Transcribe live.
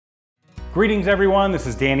Greetings everyone, this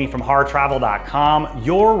is Danny from HarrTravel.com,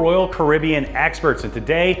 your Royal Caribbean experts, and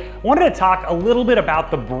today I wanted to talk a little bit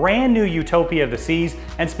about the brand new Utopia of the Seas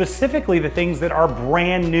and specifically the things that are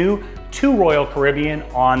brand new to Royal Caribbean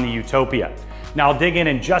on the Utopia. Now I'll dig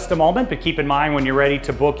in just a moment, but keep in mind when you're ready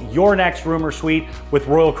to book your next room or suite with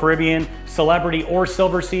Royal Caribbean, Celebrity, or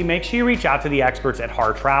Silversea, make sure you reach out to the experts at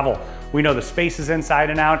Harr Travel. We know the spaces inside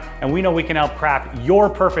and out, and we know we can help craft your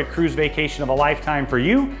perfect cruise vacation of a lifetime for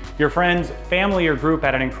you, your friends, family, or group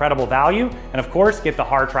at an incredible value, and of course, get the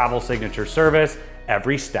Harr Travel signature service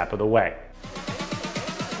every step of the way.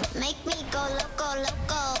 Make me go loco,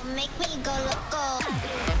 loco, make me go loco.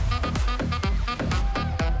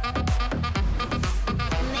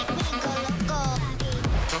 Make me go loco.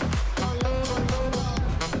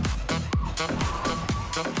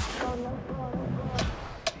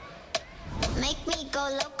 Make me go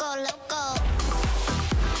loco, loco.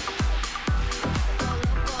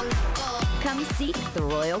 Come seek the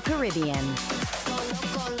Royal Caribbean.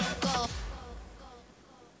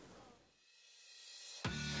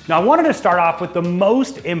 Now I wanted to start off with the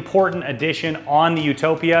most important addition on the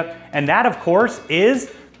Utopia, and that of course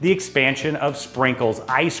is the expansion of Sprinkles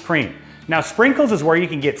ice cream. Now Sprinkles is where you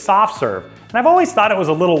can get soft serve, and I've always thought it was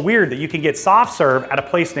a little weird that you can get soft serve at a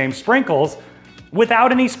place named Sprinkles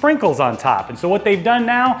without any sprinkles on top. And so what they've done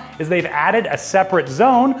now is they've added a separate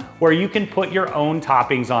zone where you can put your own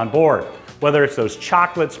toppings on board. Whether it's those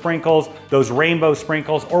chocolate sprinkles, those rainbow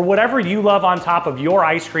sprinkles, or whatever you love on top of your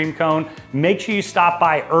ice cream cone, make sure you stop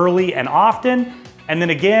by early and often, and then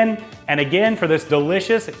again and again for this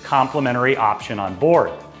delicious complimentary option on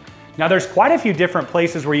board. Now there's quite a few different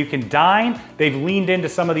places where you can dine. They've leaned into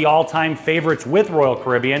some of the all-time favorites with Royal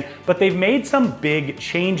Caribbean, but they've made some big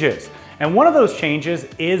changes. And one of those changes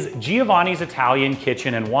is Giovanni's Italian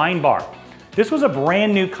Kitchen and Wine Bar. This was a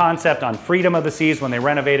brand new concept on Freedom of the Seas when they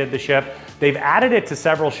renovated the ship. They've added it to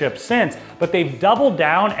several ships since, but they've doubled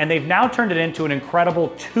down and they've now turned it into an incredible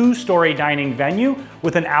two-story dining venue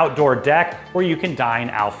with an outdoor deck where you can dine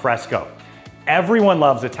al fresco. Everyone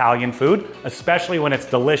loves Italian food, especially when it's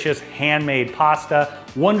delicious handmade pasta,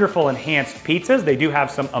 wonderful enhanced pizzas. They do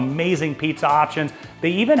have some amazing pizza options.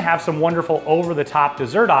 They even have some wonderful over-the-top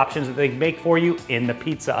dessert options that they make for you in the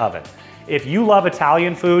pizza oven. If you love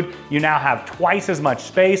Italian food, you now have twice as much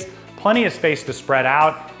space, plenty of space to spread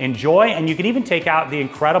out, enjoy, and you can even take out the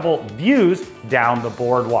incredible views down the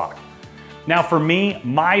boardwalk. Now for me,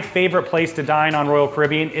 my favorite place to dine on Royal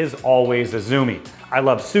Caribbean is always Azumi. I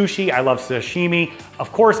love sushi, I love sashimi.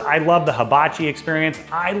 Of course, I love the hibachi experience.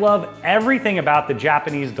 I love everything about the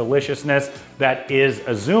Japanese deliciousness that is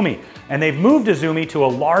Azumi. And they've moved Azumi to a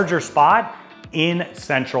larger spot in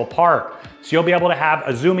Central Park. So you'll be able to have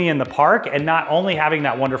Azumi in the park and not only having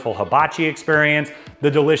that wonderful hibachi experience, the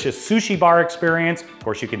delicious sushi bar experience, of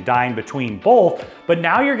course you can dine between both, but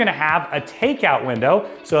now you're gonna have a takeout window.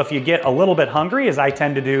 So if you get a little bit hungry, as I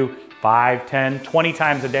tend to do 5, 10, 20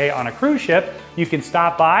 times a day on a cruise ship, you can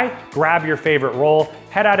stop by, grab your favorite roll,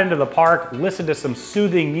 head out into the park, listen to some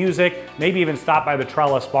soothing music, maybe even stop by the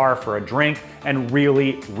Trellis Bar for a drink and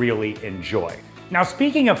really, really enjoy. Now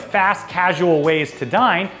speaking of fast casual ways to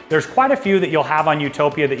dine, there's quite a few that you'll have on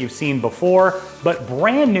Utopia that you've seen before, but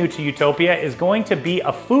brand new to Utopia is going to be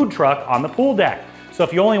a food truck on the pool deck. So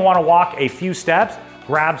if you only want to walk a few steps,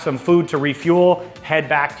 grab some food to refuel, head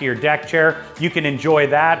back to your deck chair, you can enjoy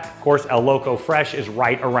that. Of course, El Loco Fresh is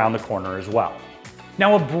right around the corner as well.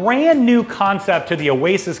 Now a brand new concept to the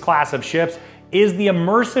Oasis class of ships is the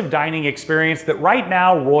immersive dining experience that right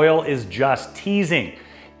now Royal is just teasing.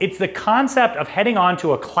 It's the concept of heading on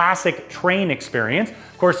to a classic train experience.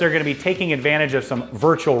 Of course, they're gonna be taking advantage of some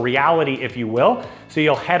virtual reality, if you will. So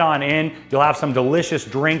you'll head on in, you'll have some delicious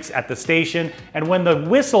drinks at the station, and when the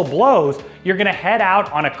whistle blows, you're gonna head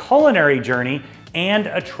out on a culinary journey and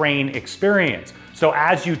a train experience. So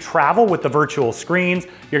as you travel with the virtual screens,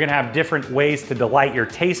 you're gonna have different ways to delight your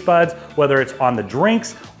taste buds, whether it's on the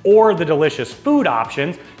drinks or the delicious food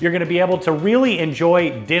options. You're gonna be able to really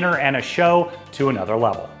enjoy dinner and a show to another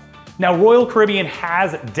level. Now, Royal Caribbean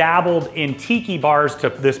has dabbled in tiki bars to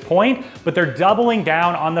this point, but they're doubling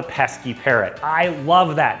down on the pesky parrot. I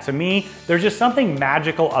love that. To me, there's just something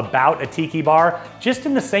magical about a tiki bar, just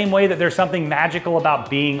in the same way that there's something magical about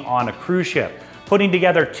being on a cruise ship. Putting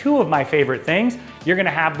together two of my favorite things, you're gonna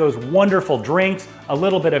have those wonderful drinks, a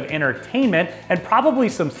little bit of entertainment, and probably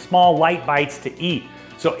some small light bites to eat.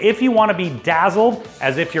 So if you wanna be dazzled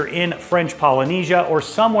as if you're in French Polynesia or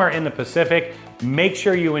somewhere in the Pacific, make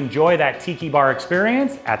sure you enjoy that tiki bar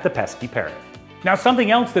experience at the Pesky Parrot. Now, something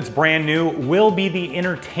else that's brand new will be the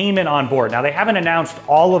entertainment on board. Now, they haven't announced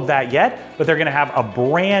all of that yet, but they're gonna have a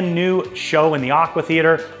brand new show in the Aqua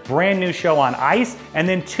Theater, brand new show on ice, and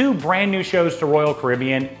then 2 brand new shows to Royal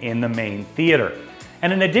Caribbean in the main theater.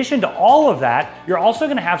 And in addition to all of that, you're also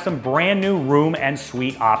gonna have some brand new room and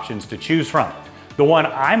suite options to choose from. The one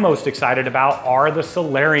I'm most excited about are the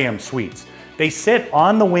solarium suites. They sit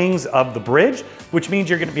on the wings of the bridge, which means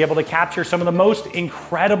you're gonna be able to capture some of the most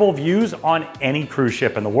incredible views on any cruise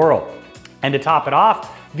ship in the world. And to top it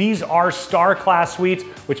off, these are Star Class suites,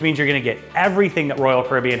 which means you're gonna get everything that Royal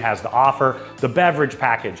Caribbean has to offer: the beverage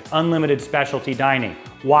package, unlimited specialty dining,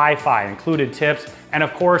 Wi-Fi, included tips, and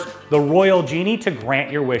of course, the Royal Genie to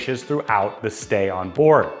grant your wishes throughout the stay on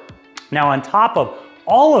board. Now, on top of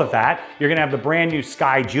all of that, you're gonna have the brand new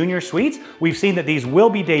Sky Junior suites. We've seen that these will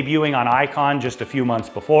be debuting on Icon just a few months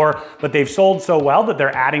before, but they've sold so well that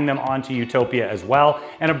they're adding them onto Utopia as well.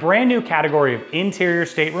 And a brand new category of interior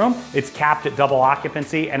stateroom. It's capped at double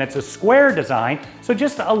occupancy and it's a square design, so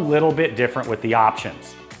just a little bit different with the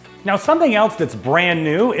options. Now, something else that's brand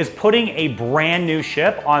new is putting a brand new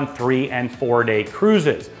ship on 3 and 4 day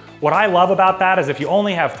cruises. What I love about that is if you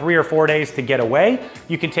only have 3 or 4 days to get away,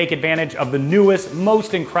 you can take advantage of the newest,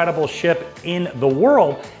 most incredible ship in the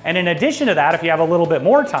world. And in addition to that, if you have a little bit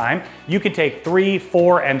more time, you can take 3,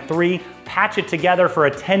 4, and 3, patch it together for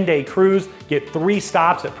a 10-day cruise, get 3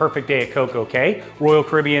 stops at Perfect Day at CocoCay, Royal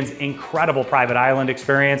Caribbean's incredible private island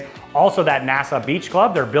experience. Also that NASA Beach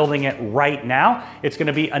Club, they're building it right now. It's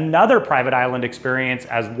gonna be another private island experience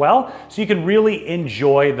as well, so you can really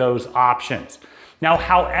enjoy those options. Now,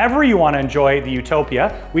 however you want to enjoy the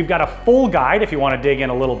Utopia, we've got a full guide if you want to dig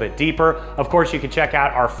in a little bit deeper. Of course, you can check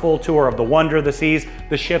out our full tour of the Wonder of the Seas.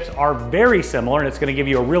 The ships are very similar and it's going to give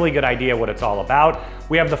you a really good idea what it's all about.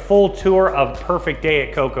 We have the full tour of Perfect Day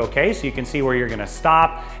at CocoCay, so you can see where you're going to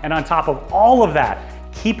stop. And on top of all of that,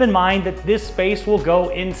 keep in mind that this space will go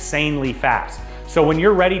insanely fast. So when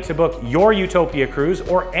you're ready to book your Utopia cruise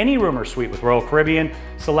or any room or suite with Royal Caribbean,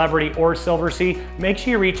 Celebrity, or Silversea, make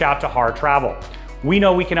sure you reach out to Harr Travel. We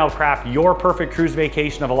know we can help craft your perfect cruise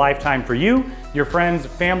vacation of a lifetime for you, your friends,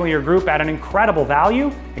 family, or group at an incredible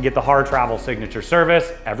value, and get the Harr Travel signature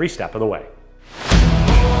service every step of the way.